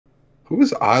Who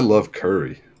is I Love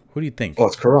Curry? Who do you think? Oh,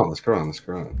 it's Karan. It's Karan. It's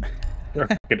Karan. You're a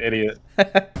fucking idiot.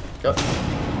 Yeah,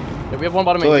 we have one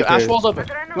bottom main. Ash wall's open.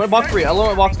 You want box 3?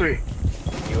 I'll box 3. You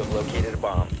have located a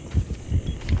bomb.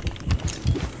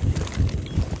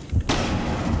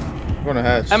 I'm going to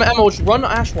hatch. Emma, run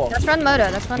Ash wall. Let's run Moto.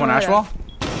 Let's run One Moto. Ash wall?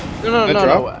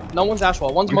 No. No one's Ash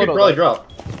wall. One's You Moto. could probably drop.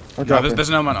 No, there's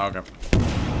no man. Oh, okay.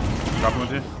 Drop him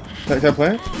with you. Can I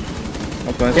play it?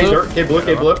 I'm playing. K dirt, K blue,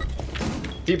 K blue.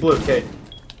 Deep blue, K.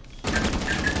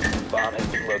 Bomb has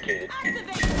been located.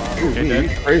 Okay, dead.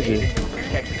 Crazy.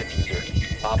 Protect the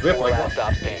diffuser. Op We have 4 like last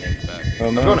stop standing. Oh,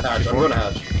 I'm no. going to hatch, I'm going to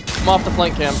hatch. I'm off the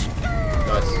flank cam.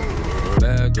 Nice.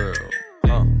 Bad girl,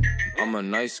 I'm a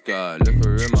nice guy.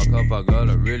 Liquor in my cup, I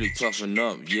gotta really toughen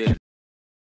up, yeah.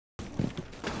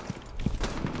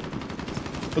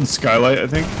 On Skylight, I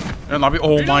think. And lobby.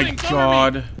 Oh my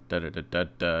god.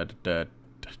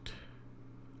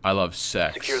 I love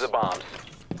sex. Secure the bombs.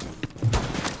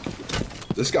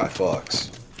 This guy fucks.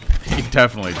 He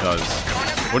definitely does.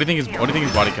 What do you think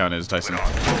his body count is, Tyson?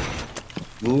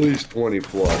 At least 20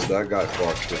 plus. That guy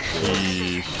fucks for sure.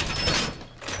 Yeesh.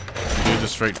 Dude's a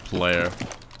straight player.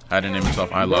 Had to name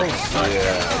himself I love sex.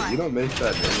 Yeah, you don't make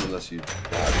that name unless you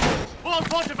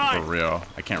For real.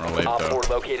 I can't relate Op though. 4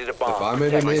 located a bomb. If I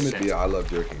made a Protect name, the it'd be I Love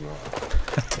Jerking Off.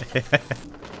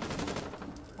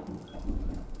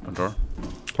 One door.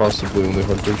 Possibly only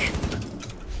hunters.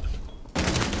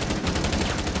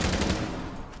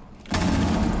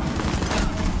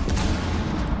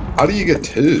 How do you get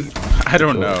 2? I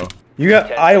don't know. You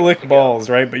got I lick balls,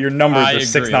 right? But your numbers I are agree,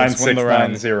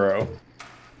 69690.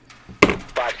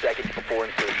 5 seconds before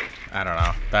insertion. I don't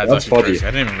know. That's actually funny. crazy. I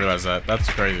didn't even realize that. That's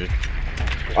crazy.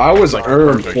 I was Like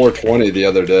earned perfect. 420 the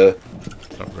other day.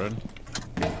 So good.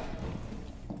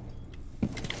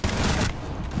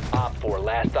 Op 4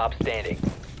 last stop standing.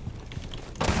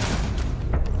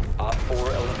 Op 4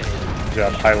 eliminated. You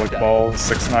got I lick balls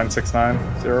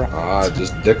 69690. Ah,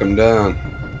 just dick him down.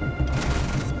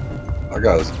 That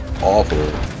guy's awful.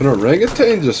 An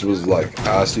orangutan just was like,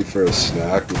 asked you for a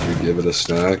snack, would you give it a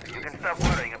snack? What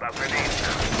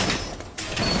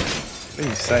are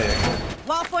you saying?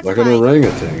 Like an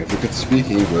orangutan. If you could speak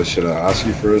English, should I ask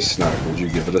you for a snack, would you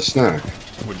give it a snack?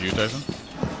 Would you, Tyson?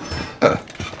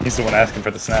 He's the one asking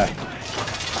for the snack.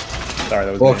 Sorry,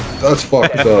 that was Well, me. that's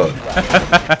fucked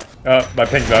up. My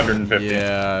ping's 150.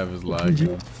 Yeah, I was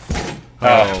lagging.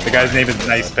 The guy's name is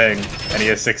Nice Ping, and he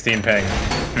has 16 ping.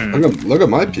 Look at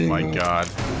my Oh ping. my though. god.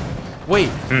 Wait.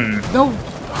 No.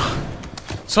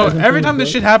 So every time this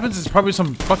shit happens, it's probably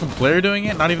some fucking player doing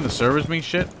it, not even the servers being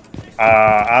shit.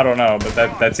 I don't know, but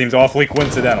that seems awfully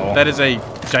coincidental. That is a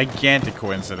gigantic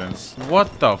coincidence.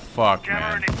 What the fuck,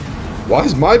 man? Why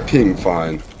is my ping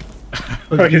fine?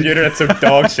 Because your internet's so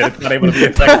dog shit, not able to be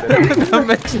affected. That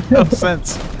makes no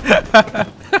sense.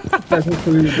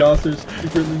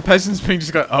 Tyson's ping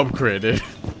just got upgraded.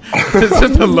 This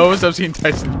is the lowest I've seen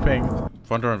Tyson's ping.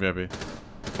 Front door and VIP.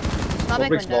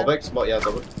 Small big, small, yeah,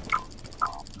 double.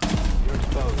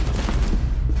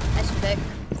 Nice big.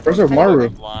 Where's our Maru?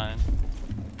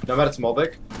 No matter small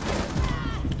big.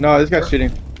 No, this guy's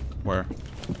cheating. Where?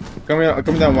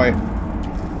 Coming down white.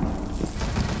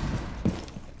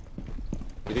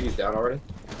 You think he's down already?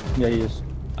 Yeah, he is.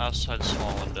 Outside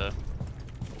small window.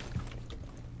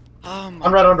 On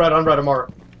right, Amar.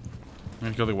 I'm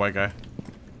gonna kill the white guy.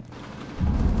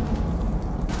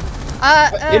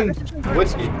 In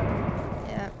whiskey.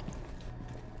 Yeah.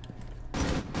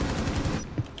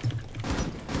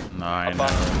 Nine. A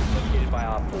bomb located by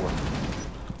Op 4.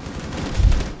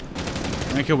 I'm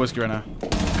gonna kill whiskey right now.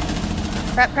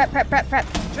 Prep.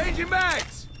 Changing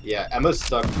bags! Yeah, Emma's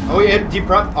stuck. Oh yeah, deep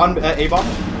prep on A-bomb.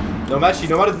 No match,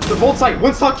 no matter the bolt site.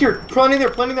 One stuck here. Planning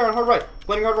there on hard right.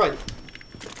 Planning hard right.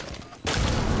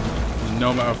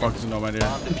 No matter fuck is no matter.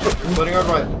 Planning hard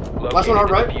right. Last one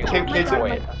hard right.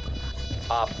 K2.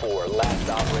 Op 4 last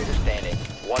operator standing.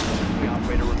 One free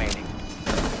operator remaining.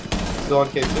 Still on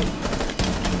K2.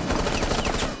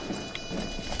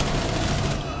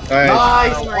 Nice.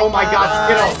 Nice! Oh my god,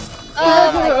 Skittlz!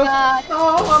 Oh my god.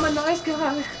 Oh, I'm a nice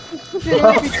guy.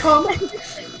 If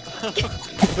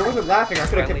I wasn't laughing, I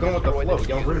could have kept going with the flow.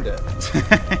 Y'all ruined it.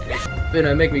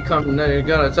 Finna make me come, now you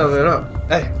gotta tell it up.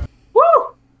 Hey. Woo!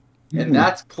 And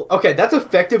that's okay. That's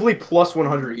effectively plus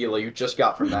 100 ELA you just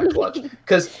got from that clutch.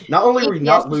 Because not only are we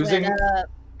not losing,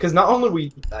 not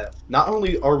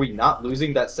only are we not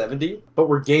losing that 70, but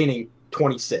we're gaining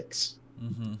 26.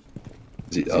 Mm-hmm.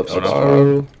 Is he up? Oh, no.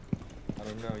 Spiral? I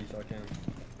don't know, you thought I can.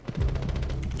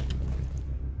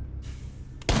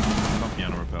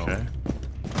 Piano repel. Okay.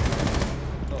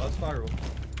 Oh, that's spiral.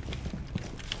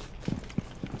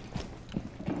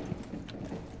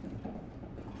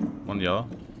 One yellow.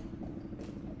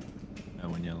 Yeah,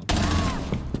 one yellow.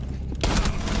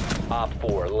 Op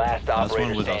 4, last Last one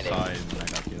operator was standing. outside and I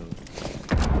got killed.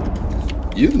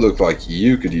 You look like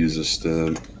you could use a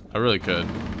stim. I really could.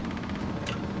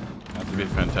 That'd be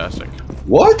fantastic.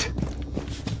 What?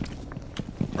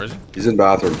 Where is he? He's in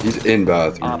bathroom. He's in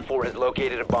bathroom. Op 4 has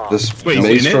located a bomb. This Wait,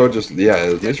 he's maestro in it? just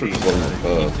maestro just let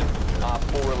him Op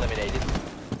 4 eliminated.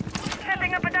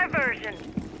 Setting up a diversion.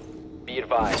 Be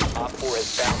advised, Op 4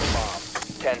 has found the bomb.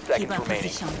 10 seconds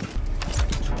remaining.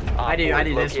 Op I do 4 has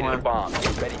this located one. a bomb.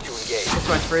 Get ready to engage. This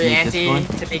one's free, Auntie.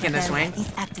 To peek in the swing.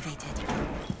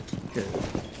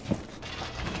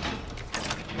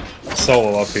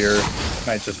 Solo up here.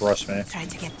 Might just rush me. Try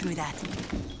to get through that.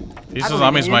 These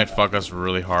zombies might fuck us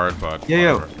really hard, but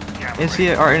Yo,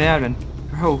 NC or in admin.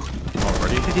 Bro.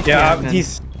 Already? Yeah,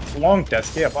 he's long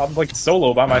desk. Yeah, I'm like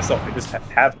solo by myself. I just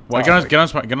have. Well, get on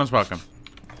spot him.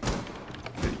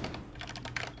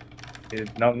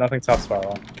 Dude, no, nothing top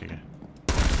spiral. Okay.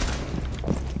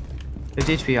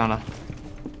 50 HP on her.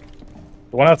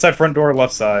 The one outside front door,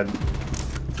 left side.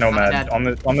 Nomad on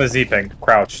the Z ping,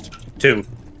 crouched. 2.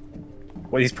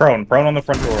 Well, he's prone on the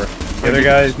front door. The other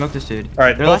guys. Smoke this dude. All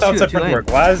right, both outside front door.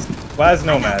 Glass,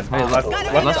 Nomad. Wait, left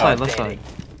side. Left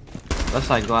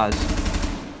side, glass.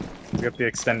 We got the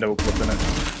extendo clip in it.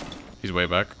 He's way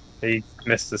back. He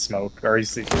missed the smoke, or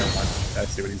he's. I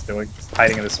see what he's doing. He's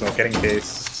hiding in the smoke, getting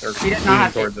case, or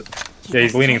leaning towards it. Yeah,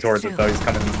 he's leaning towards it though. He's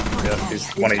coming. Yeah, he's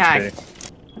 1 HP.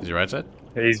 Is he right side?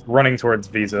 Yeah, he's running towards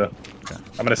Visa. Okay.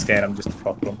 I'm gonna scan him just to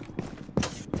fuck with him.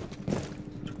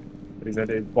 He's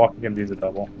walking in Visa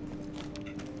double.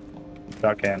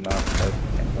 Shot can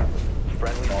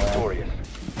Friendly victorious.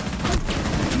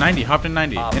 90, hopped in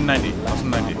 90. In 90. Also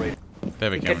 90. They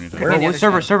have a camera. Wait,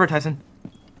 server, Tyson.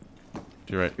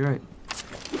 You're right. You're right.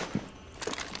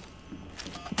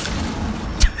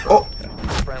 Oh!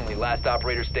 Friendly, last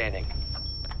operator standing.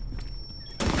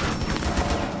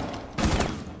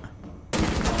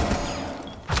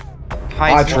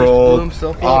 I trolled.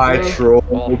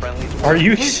 Are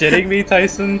you shitting me,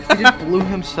 Tyson? He just blew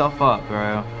himself up,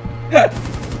 bro.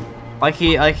 Like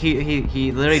he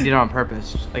literally did it on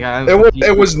purpose. Like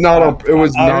it was not on purpose.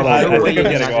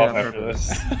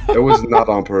 It was not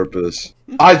on purpose.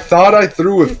 I thought I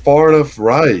threw it far enough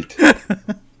right.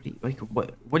 Like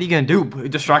what are you gonna do?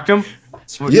 Distract him?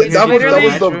 Yeah, that was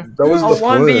the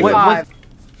 1v5.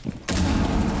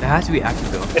 It has to be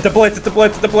active though. It's a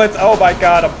blitz. Oh my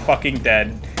god, I'm fucking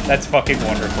dead. That's fucking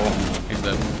wonderful. He's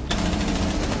dead.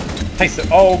 Tyson,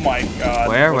 oh my god.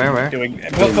 Where? Doing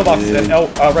pillbox.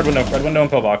 Red window and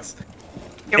pillbox.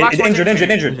 Injured.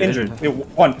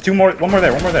 One more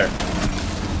there.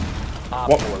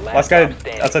 Last guy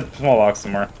outside small box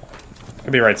somewhere.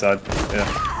 Could be right side. Yeah,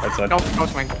 right side. Don't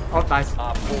swing. Oh, nice.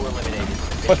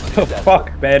 What the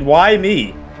fuck, man? Why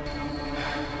me?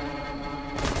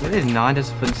 What is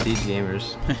non-disciplined siege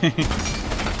gamers?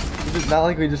 It's not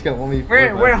like we just got only.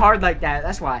 We're hard like that.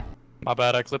 That's why. My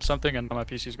bad. I clipped something and my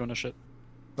PC's going to shit.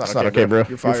 That's not okay, bro.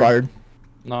 You're fired.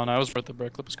 No, it was worth it, bro.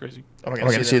 Clip was crazy. We're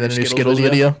gonna see the new Skittlz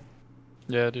video.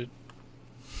 Yeah, dude.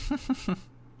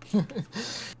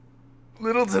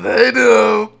 Little did I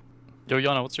know. Yo,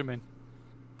 Yana, what's your main?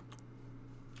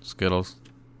 Skittlz.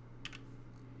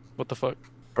 What the fuck?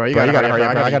 Bro, you gotta hurry.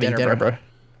 I gotta eat dinner, bro.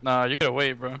 Nah, you gotta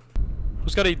wait, bro.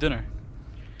 Who's gotta eat dinner?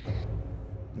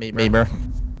 Me, bro.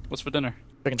 What's for dinner?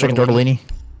 Chicken tortellini.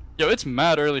 Yo, it's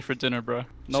mad early for dinner, bro.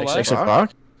 No lie. 6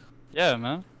 o'clock? Yeah,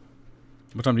 man.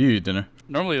 What time do you eat dinner?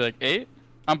 Normally like 8.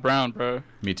 I'm brown, bro.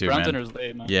 Me too, brown man. Dinner's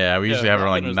late, man. Yeah, we usually have it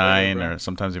around like 9 later, or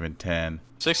sometimes even 10.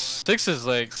 6 is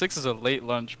a late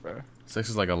lunch, bro. 6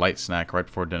 is like a light snack right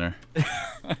before dinner.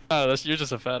 Oh, you're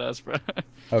just a fat ass, bro.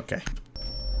 Okay.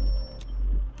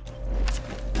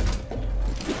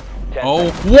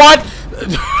 Oh, what?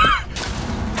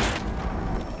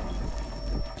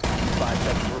 5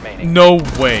 seconds remaining. No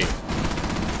way.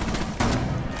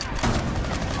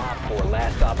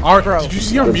 Bro, did you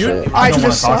see our mute? I don't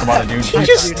want to talk about it, dude.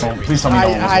 Please tell me no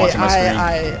one was watching my screen.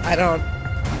 I don't.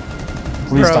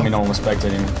 Please tell me no one was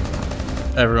spectating.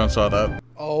 Everyone saw that.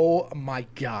 Oh my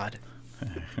god.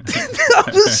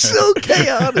 That was so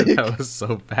chaotic. That was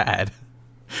so bad.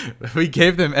 We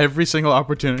gave them every single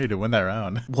opportunity to win that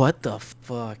round. What the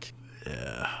fuck?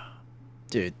 Yeah.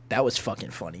 Dude, that was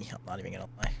fucking funny. I'm not even gonna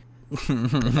lie.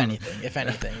 If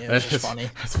anything, it was just funny.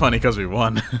 It's funny because we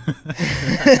won.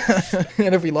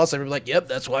 And if we lost, I'd be like, yep,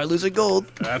 that's why I lose a gold.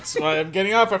 That's why I'm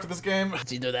getting off after this game.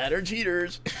 It's either that or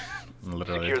cheaters.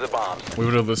 Literally. Secure the bombs. We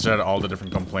would have listed out all the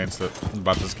different complaints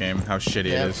about this game, how shitty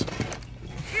it is.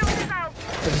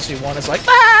 Because you won, it's like,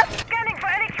 ah!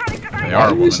 They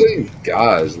are Why are you saying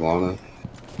guys, Lana?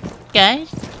 Guys?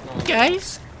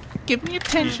 Guys, give me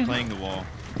attention. Playing the wall.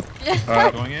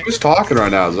 Who's talking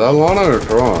right now? Is that Lana or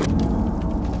Karan?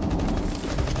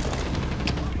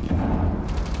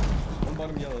 One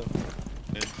bottom yellow.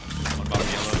 One bottom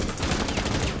yellow.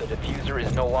 The diffuser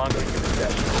is no longer in your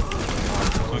possession.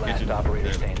 Last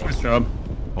operator standing. Nice job.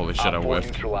 Holy shit, I Op 4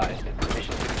 whiffed. neutralized.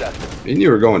 Mission successful. And you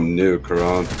were going new,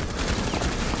 Karan.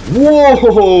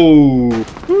 Whoa!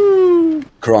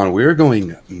 Karan, we're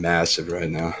going massive right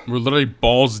now. We're literally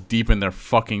balls deep in their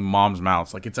fucking mom's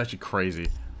mouths. Like, it's actually crazy.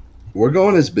 We're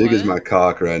going as big as my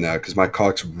cock right now, because my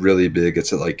cock's really big.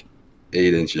 It's at like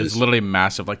 8 inches. It's literally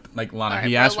massive. Like Lana, Right,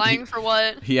 he bro, asked lying me. for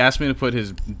what? He asked me to put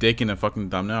his dick in a fucking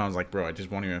thumbnail. I was like, bro, I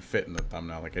just won't even fit in the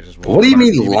thumbnail. Like, I just. What do you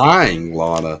mean lying,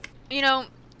 Lana? You know,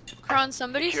 Kron,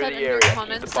 somebody said in your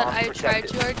comments that I tried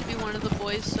too hard to be one of the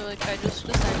boys, so like I just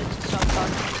decided to stop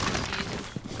talking to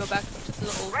and go back to the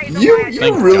old.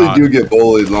 You really do get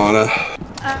bullied, Lana.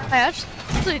 I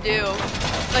actually do.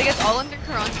 Like it's all under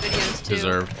Karan's videos too.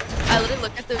 Deserved. I literally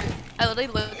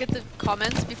look at the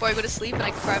comments before I go to sleep, and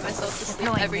I cry myself to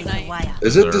sleep every night.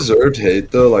 Is it deserved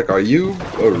hate though? Like, are you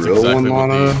a real exactly one, what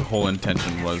Lana? the whole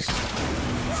intention was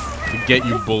to get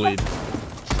you bullied.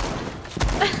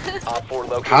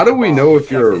 How do we know if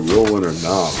you're a real one or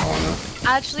not, Lana?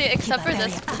 Actually, except for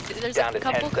this, there's a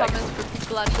couple comments where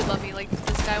people actually love me. Like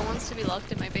this guy wants to be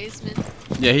locked in my basement.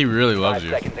 Yeah, he really loves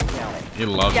you. He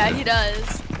loves Yeah, you. he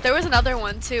does. There was another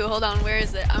one too. Hold on, where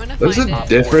is it? I'm gonna There's find a it.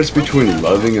 difference between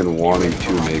loving and wanting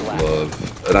to make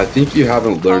love, and I think you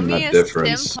haven't learned Call me that a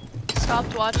difference. simp.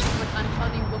 Stopped watching when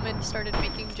unfunny women started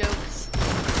making jokes.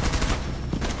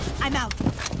 I'm out.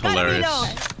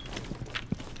 Hilarious.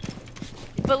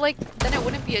 But like, then it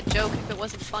wouldn't be a joke if it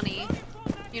wasn't funny.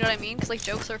 You know what I mean? Because like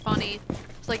jokes are funny.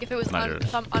 It's like if it was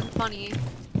unfunny.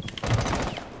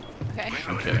 Okay.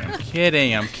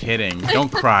 I'm kidding.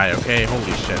 Don't cry, okay?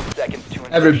 Holy shit.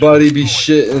 Everybody be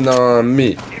shitting on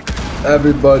me.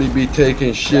 Everybody be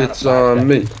taking shits on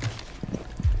me.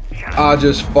 I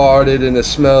just farted and it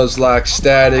smells like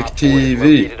static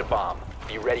TV.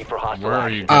 Where are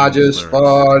you? I just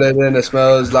farted and it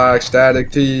smells like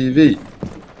static TV.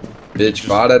 Bitch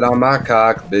farted on my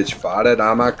cock. Bitch farted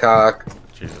on my cock.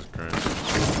 Jesus Christ.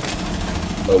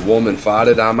 A woman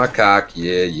farted on my cock.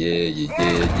 Yeah, yeah, yeah,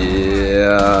 yeah,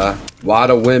 yeah. Why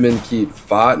do women keep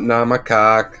farting on my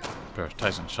cock?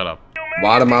 Tyson, shut up.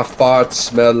 Why do my farts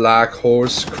smell like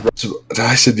horse crap?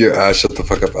 I said your ass, shut the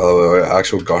fuck up, LOL.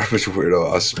 Actual garbage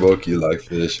weirdo. I smoke you like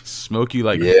fish. Smoke you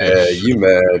like fish. Yeah, you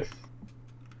mad.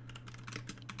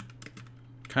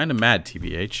 Kinda mad,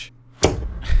 TBH.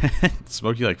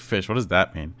 Smoke you like fish. What does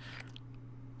that mean?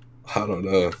 I don't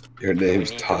know. Your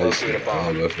name's Tyson.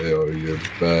 LMFAO. You're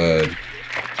bad.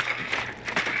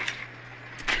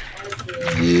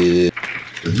 Yeah.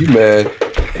 You mad.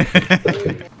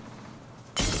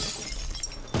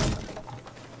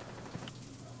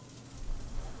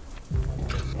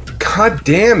 God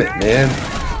damn it, man.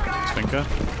 Spinka?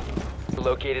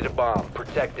 Located a bomb.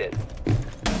 Protect it.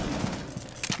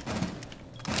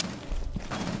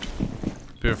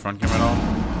 Do you have front camera at all?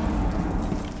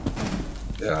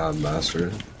 Yeah, I'm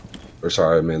master. Or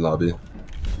sorry, main lobby.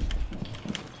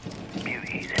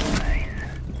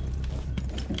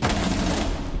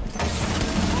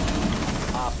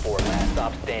 Op 4, last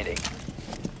stop standing.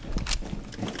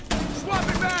 Swap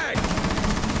it back!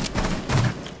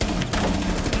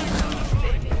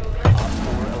 Op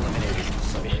 4 eliminated.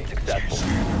 Mission successful.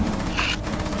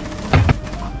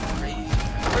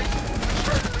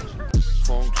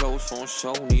 Phone close, phone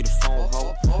show, need a phone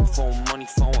hoe. Phone money,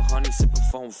 phone honey, sipping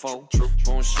phone foe.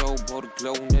 Phone show, bought a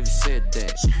glow, never said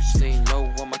that. Staying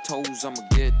low on my toes, I'ma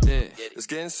get that. It's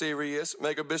getting serious,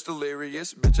 make a bitch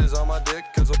delirious. Bitches on my dick,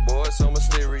 cause a boy so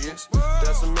mysterious.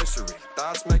 That's a mystery,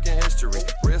 thoughts making history.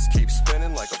 Wrist keeps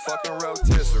spinning like a fucking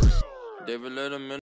rotisserie. David let him in.